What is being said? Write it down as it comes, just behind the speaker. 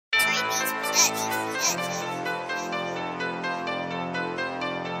Hey,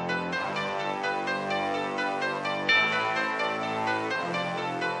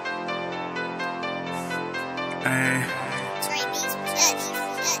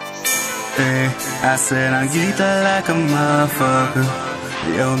 I said I'm geeking like a motherfucker.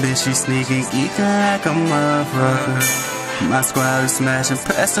 Yo, bitch, she sneaking, geeking like a motherfucker. My squad is smashing,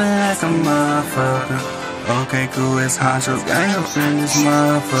 passing like a motherfucker. Okay, cool, it's Huncho, gang up in this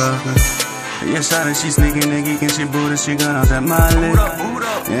motherfucker. Yeah, shawty, she sneaking and geeking, she booted, she gun out that molly.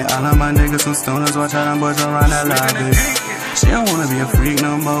 Yeah, all of my niggas some stoners, watch how them boys around that lobby. She don't wanna be a freak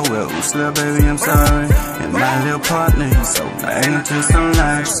no more, well, oops, little baby, I'm sorry. And my little partner, he's so magnet to some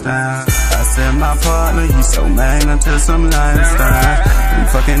lifestyle. I said my partner, he's so magnet to some lifestyle. We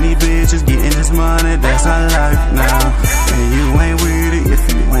fucking these bitches, getting this money, that's our life now. And you ain't with it if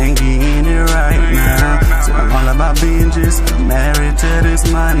you ain't getting it right now. So I'm all about being just married to this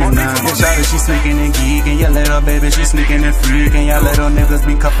money now. Yeah, shawty, she sneaking and geeking, yeah, little baby, she sneaking and freaking. Y'all little niggas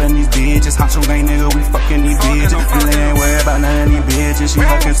be cuffing these bitches. Huncho gang nigga, we fucking these bitches. Really ain't worried about none of these bitches. She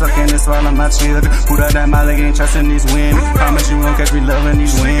fucking sucking and swallowing my children. Put out that molly, ain't trusting these women. Promise you won't catch me loving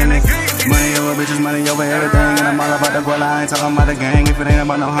these women. Money over bitches, money over everything. And I'm all about the guala, I ain't talking about the gang. If it ain't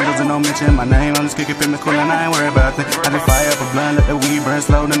about no hundreds and no mention my name, I'm just kicking me cool and I ain't worried about that. I just fire up a blunt, let the weed burn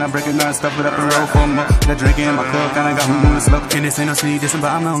slow. Then I break it down, stuff it up and roll for more. That drinking in my cup, kinda got me moving slow. And this ain't no sneak dissing,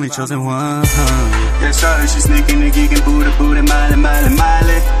 but I'm the only chosen one. Yeah, shawty, she sneaking and geeking, booty, booty, molly, molly,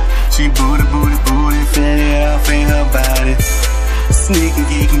 molly. She booty, booty, booty, feel it off in her body. Sneaking,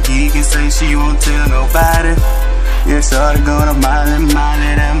 geeking, geeking, say she won't tell nobody. Yeah, shawty gonna molly,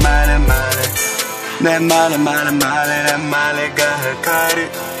 molly, that molly, molly. That molly, molly, molly, that molly got her caught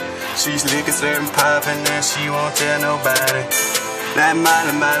it. She's licking, slurping, popping, and she won't tell nobody. That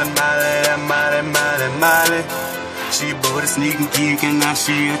molly, molly, molly, that molly, molly, molly. She booty, sneaking, geeking, now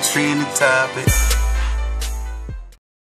she a trending topic.